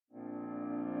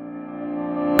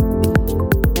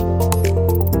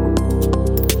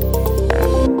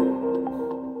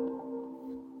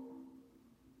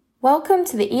Welcome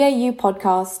to the EAU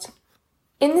podcast.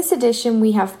 In this edition,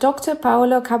 we have Dr.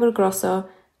 Paolo Capelgrosso,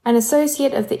 an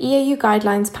associate of the EAU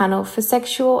Guidelines Panel for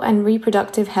Sexual and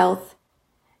Reproductive Health.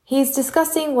 He is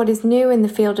discussing what is new in the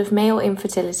field of male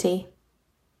infertility.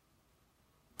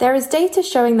 There is data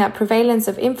showing that prevalence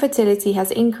of infertility has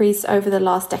increased over the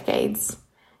last decades.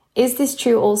 Is this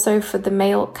true also for the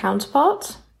male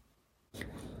counterpart?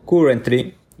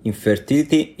 Currently,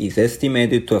 infertility is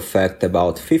estimated to affect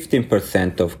about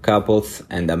 15% of couples,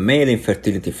 and the male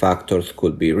infertility factors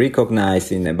could be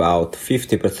recognized in about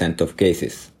 50% of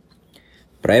cases.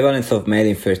 Prevalence of male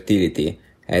infertility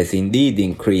has indeed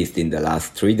increased in the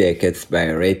last 3 decades by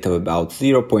a rate of about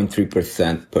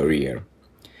 0.3% per year.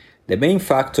 The main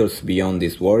factors beyond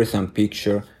this worrisome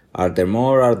picture are the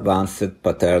more advanced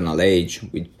paternal age,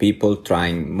 with people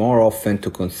trying more often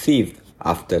to conceive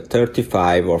after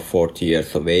 35 or 40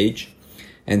 years of age,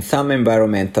 and some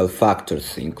environmental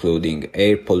factors including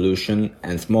air pollution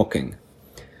and smoking.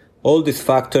 All these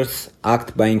factors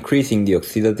act by increasing the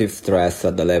oxidative stress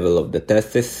at the level of the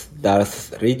testes,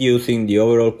 thus reducing the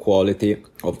overall quality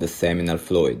of the seminal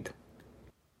fluid.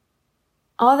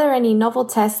 Are there any novel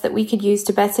tests that we could use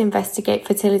to better investigate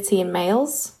fertility in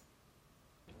males?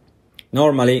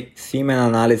 Normally, semen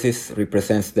analysis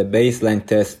represents the baseline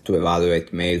test to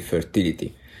evaluate male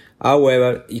fertility.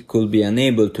 However, it could be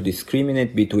unable to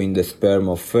discriminate between the sperm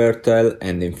of fertile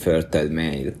and infertile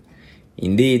male.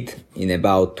 Indeed, in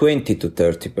about 20 to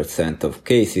 30% of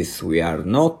cases, we are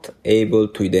not able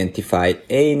to identify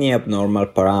any abnormal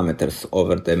parameters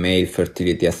over the male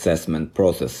fertility assessment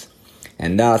process,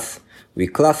 and thus we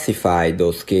classify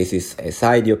those cases as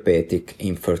idiopathic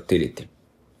infertility.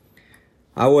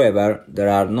 However, there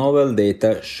are novel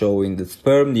data showing that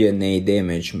sperm DNA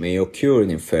damage may occur in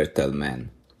infertile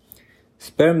men.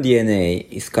 Sperm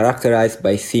DNA is characterized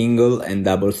by single and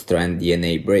double-strand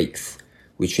DNA breaks,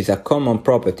 which is a common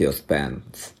property of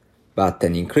sperms, but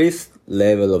an increased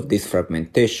level of this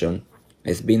fragmentation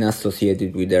has been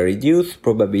associated with a reduced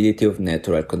probability of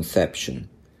natural conception.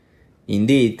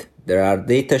 Indeed, there are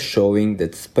data showing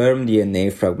that sperm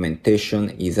DNA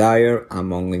fragmentation is higher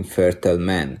among infertile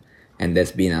men, and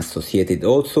has been associated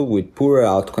also with poorer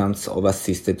outcomes of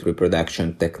assisted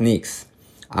reproduction techniques,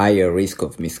 higher risk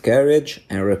of miscarriage,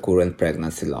 and recurrent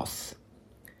pregnancy loss.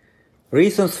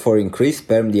 Reasons for increased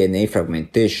sperm DNA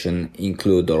fragmentation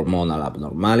include hormonal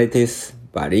abnormalities,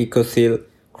 varicocele,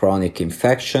 chronic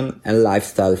infection, and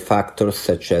lifestyle factors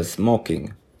such as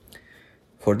smoking.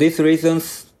 For these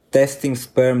reasons, testing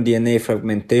sperm DNA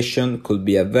fragmentation could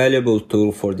be a valuable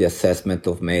tool for the assessment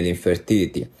of male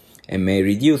infertility, and may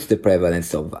reduce the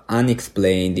prevalence of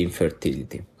unexplained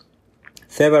infertility.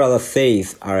 Several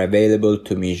assays are available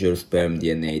to measure sperm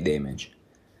DNA damage.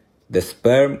 The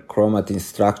sperm chromatin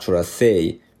structure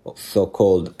assay,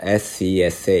 so-called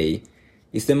SCSA,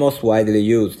 is the most widely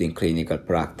used in clinical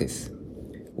practice.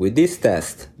 With this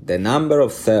test, the number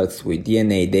of cells with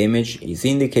DNA damage is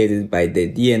indicated by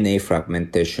the DNA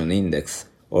fragmentation index,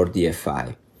 or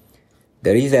DFI.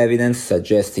 There is evidence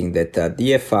suggesting that a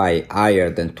DFI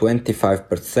higher than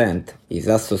 25% is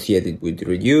associated with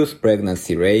reduced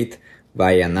pregnancy rate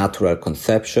via natural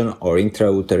conception or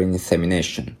intrauterine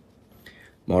insemination.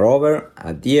 Moreover,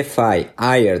 a DFI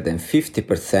higher than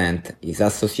 50% is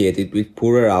associated with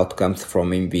poorer outcomes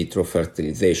from in vitro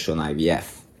fertilization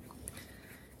 (IVF).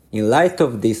 In light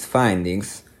of these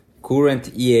findings,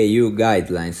 current EAU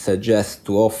guidelines suggest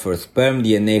to offer sperm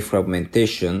DNA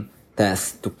fragmentation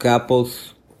tests to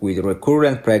couples with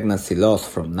recurrent pregnancy loss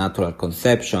from natural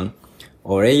conception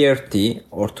or ART,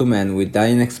 or to men with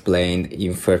unexplained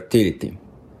infertility.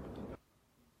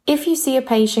 If you see a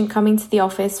patient coming to the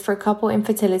office for couple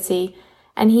infertility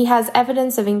and he has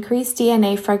evidence of increased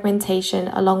DNA fragmentation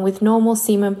along with normal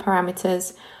semen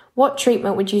parameters, what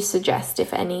treatment would you suggest,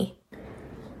 if any?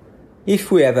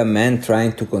 If we have a man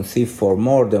trying to conceive for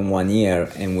more than 1 year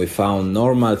and we found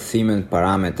normal semen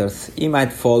parameters, he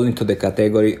might fall into the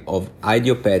category of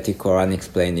idiopathic or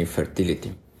unexplained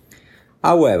infertility.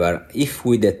 However, if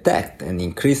we detect an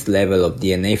increased level of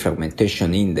DNA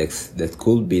fragmentation index that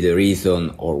could be the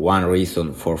reason or one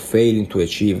reason for failing to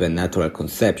achieve a natural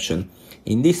conception,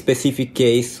 in this specific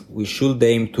case we should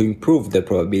aim to improve the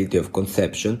probability of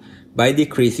conception by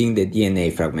decreasing the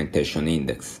DNA fragmentation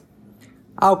index.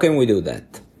 How can we do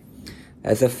that?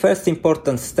 As a first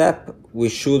important step, we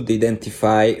should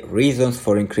identify reasons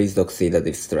for increased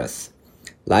oxidative stress.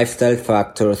 Lifestyle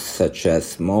factors such as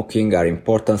smoking are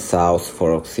important sources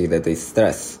for oxidative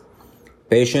stress.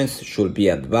 Patients should be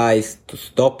advised to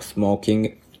stop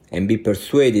smoking and be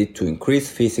persuaded to increase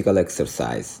physical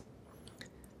exercise.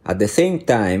 At the same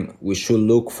time, we should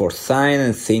look for signs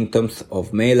and symptoms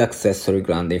of male accessory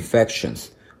gland infections,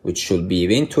 which should be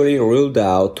eventually ruled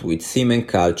out with semen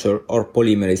culture or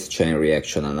polymerase chain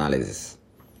reaction analysis.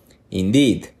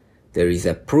 Indeed, there is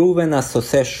a proven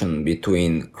association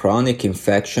between chronic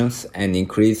infections and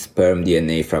increased sperm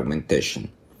DNA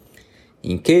fragmentation.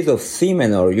 In case of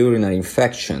semen or urinary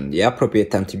infection, the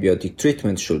appropriate antibiotic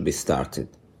treatment should be started.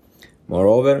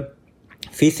 Moreover,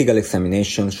 physical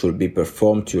examination should be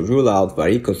performed to rule out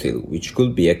varicocele, which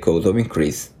could be a cause of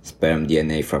increased sperm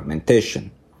DNA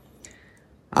fragmentation.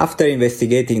 After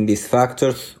investigating these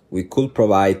factors, we could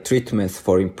provide treatments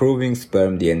for improving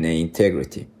sperm DNA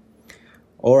integrity.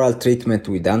 Oral treatment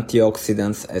with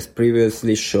antioxidants has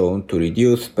previously shown to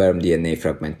reduce sperm DNA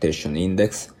fragmentation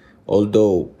index,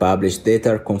 although published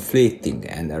data are conflicting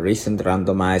and a recent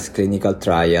randomized clinical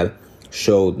trial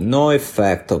showed no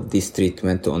effect of this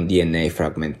treatment on DNA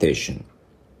fragmentation.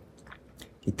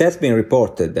 It has been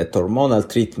reported that hormonal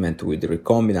treatment with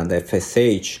recombinant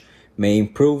FSH may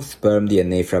improve sperm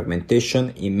DNA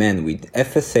fragmentation in men with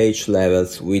FSH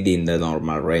levels within the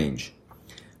normal range.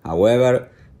 However,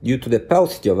 due to the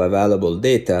paucity of available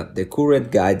data, the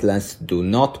current guidelines do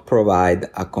not provide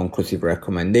a conclusive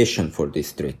recommendation for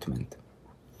this treatment.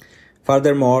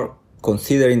 Furthermore,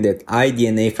 considering that high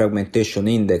DNA fragmentation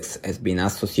index has been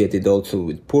associated also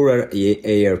with poorer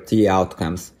ART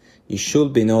outcomes, it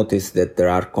should be noticed that there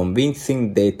are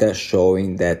convincing data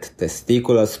showing that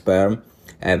testicular sperm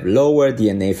have lower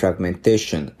DNA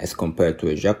fragmentation as compared to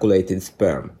ejaculated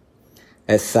sperm.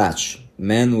 As such,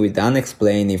 men with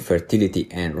unexplained infertility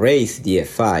and raised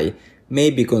DFI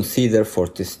may be considered for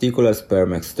testicular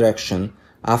sperm extraction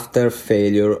after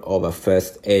failure of a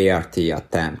first ART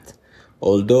attempt,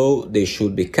 although they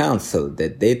should be counseled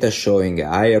that data showing a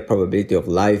higher probability of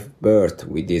live birth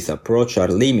with this approach are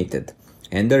limited,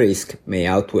 and the risk may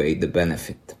outweigh the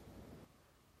benefit.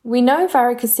 We know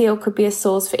varicocele could be a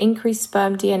source for increased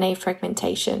sperm DNA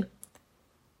fragmentation.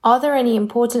 Are there any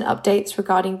important updates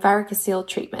regarding varicocele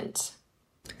treatment?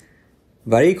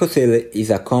 Varicocele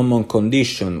is a common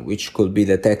condition which could be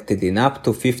detected in up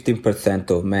to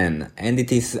 15% of men, and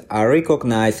it is a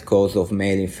recognized cause of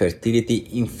male infertility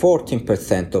in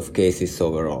 14% of cases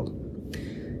overall.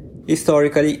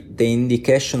 Historically, the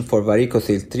indication for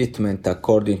varicocele treatment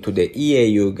according to the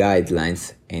EAU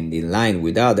guidelines and in line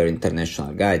with other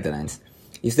international guidelines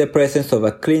is the presence of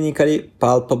a clinically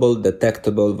palpable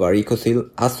detectable varicocele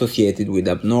associated with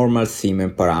abnormal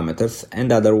semen parameters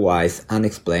and otherwise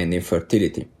unexplained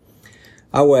infertility.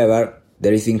 However,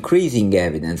 there is increasing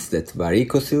evidence that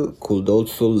varicocele could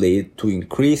also lead to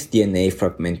increased DNA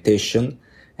fragmentation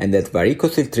and that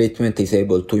varicocele treatment is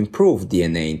able to improve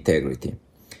DNA integrity.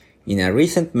 In a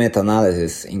recent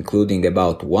meta-analysis including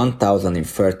about 1,000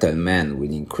 infertile men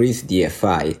with increased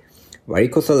DFI,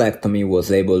 varicocelectomy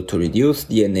was able to reduce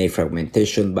DNA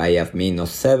fragmentation by a mean of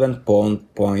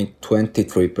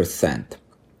 7.23%.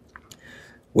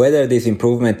 Whether this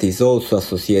improvement is also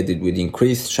associated with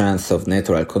increased chance of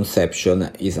natural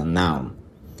conception is unknown.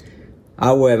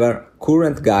 However,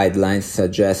 current guidelines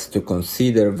suggest to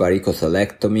consider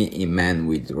varicocelectomy in men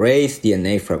with raised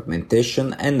DNA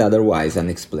fragmentation and otherwise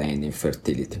unexplained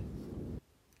infertility.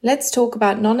 Let's talk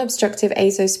about non-obstructive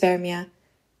azoospermia.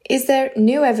 Is there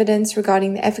new evidence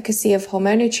regarding the efficacy of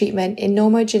hormonal treatment in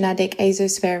normogenic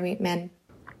azoospermic men?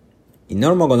 In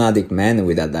normogonic men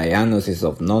with a diagnosis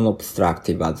of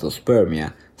non-obstructive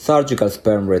azoospermia, surgical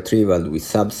sperm retrieval with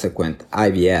subsequent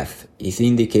IVF is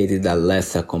indicated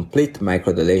unless a complete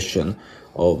microdeletion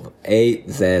of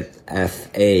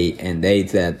AZFA and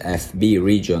AZFB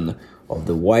region of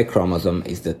the Y chromosome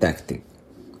is detected.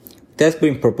 It has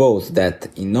been proposed that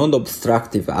in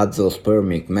non-obstructive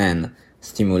azoospermic men,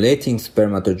 stimulating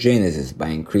spermatogenesis by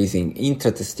increasing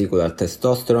intratesticular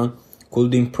testosterone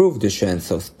could improve the chance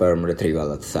of sperm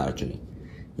retrieval at surgery.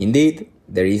 Indeed,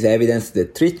 there is evidence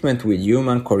that treatment with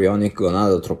human chorionic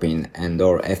gonadotropin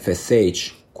and/or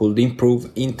FSH could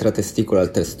improve intratesticular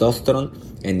testosterone,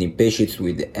 and in patients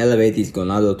with elevated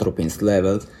gonadotropin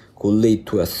levels could lead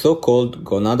to a so-called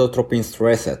gonadotropin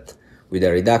reset, with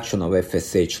a reduction of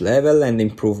FSH level and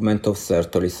improvement of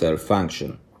Sertoli cell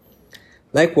function.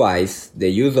 Likewise, the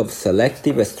use of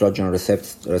selective estrogen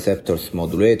receptors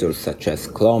modulators such as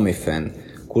clomifen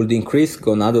could increase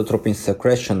gonadotropin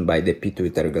secretion by the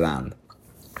pituitary gland.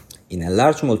 In a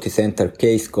large multicenter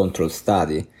case control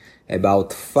study,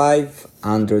 about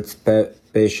 500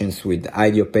 patients with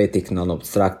idiopathic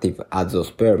non-obstructive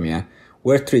azoospermia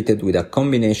were treated with a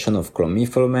combination of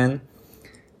clomifen,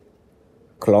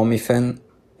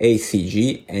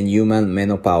 ACG, and human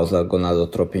menopausal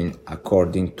gonadotropin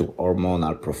according to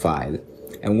hormonal profile,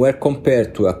 and were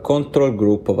compared to a control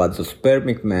group of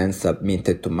azoospermic men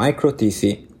submitted to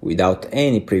micro-TC without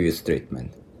any previous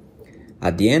treatment.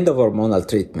 At the end of hormonal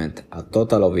treatment, a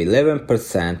total of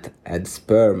 11% had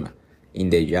sperm in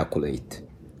the ejaculate.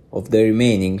 Of the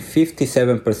remaining,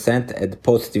 57% had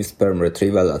positive sperm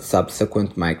retrieval at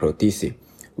subsequent micro-TC,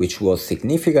 which was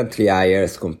significantly higher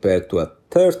as compared to a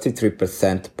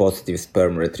 33% positive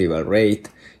sperm retrieval rate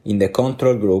in the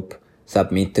control group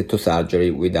submitted to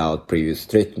surgery without previous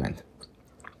treatment.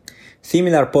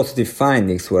 Similar positive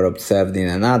findings were observed in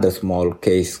another small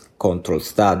case control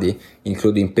study,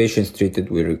 including patients treated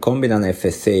with recombinant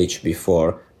FSH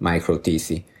before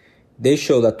micro-TC. They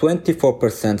showed a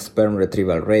 24% sperm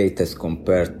retrieval rate as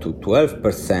compared to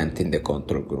 12% in the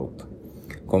control group.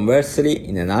 Conversely,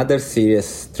 in another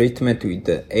series, treatment with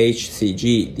the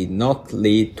HCG did not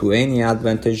lead to any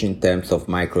advantage in terms of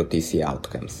micro-TC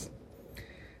outcomes.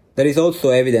 There is also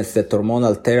evidence that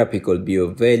hormonal therapy could be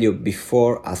of value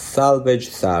before a salvage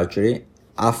surgery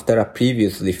after a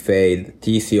previously failed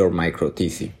TC or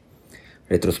micro-TC.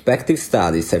 Retrospective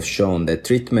studies have shown that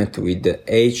treatment with the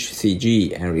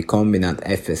HCG and recombinant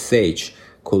FSH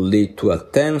could lead to a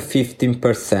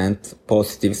 10-15%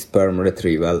 positive sperm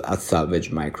retrieval at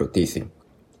salvage micro-TC.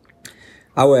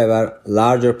 However,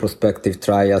 larger prospective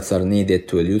trials are needed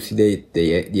to elucidate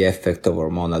the effect of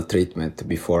hormonal treatment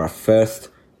before a first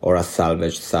or a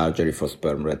salvage surgery for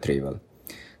sperm retrieval.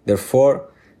 Therefore,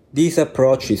 this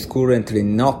approach is currently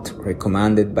not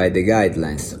recommended by the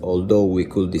guidelines, although we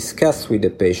could discuss with the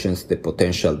patients the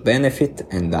potential benefit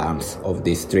and harms of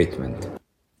this treatment.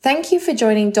 Thank you for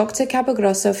joining Dr.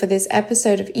 Capogrossi for this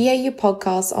episode of EAU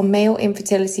Podcast on male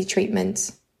infertility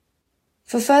treatment.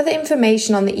 For further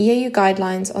information on the EAU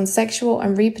guidelines on sexual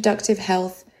and reproductive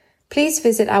health, please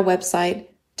visit our website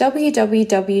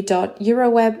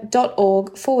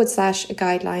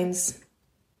www.euroweb.org/guidelines.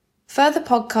 Further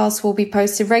podcasts will be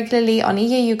posted regularly on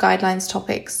EAU guidelines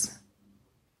topics.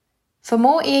 For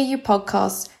more EAU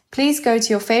podcasts, please go to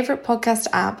your favorite podcast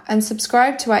app and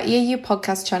subscribe to our EAU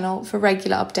podcast channel for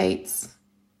regular updates.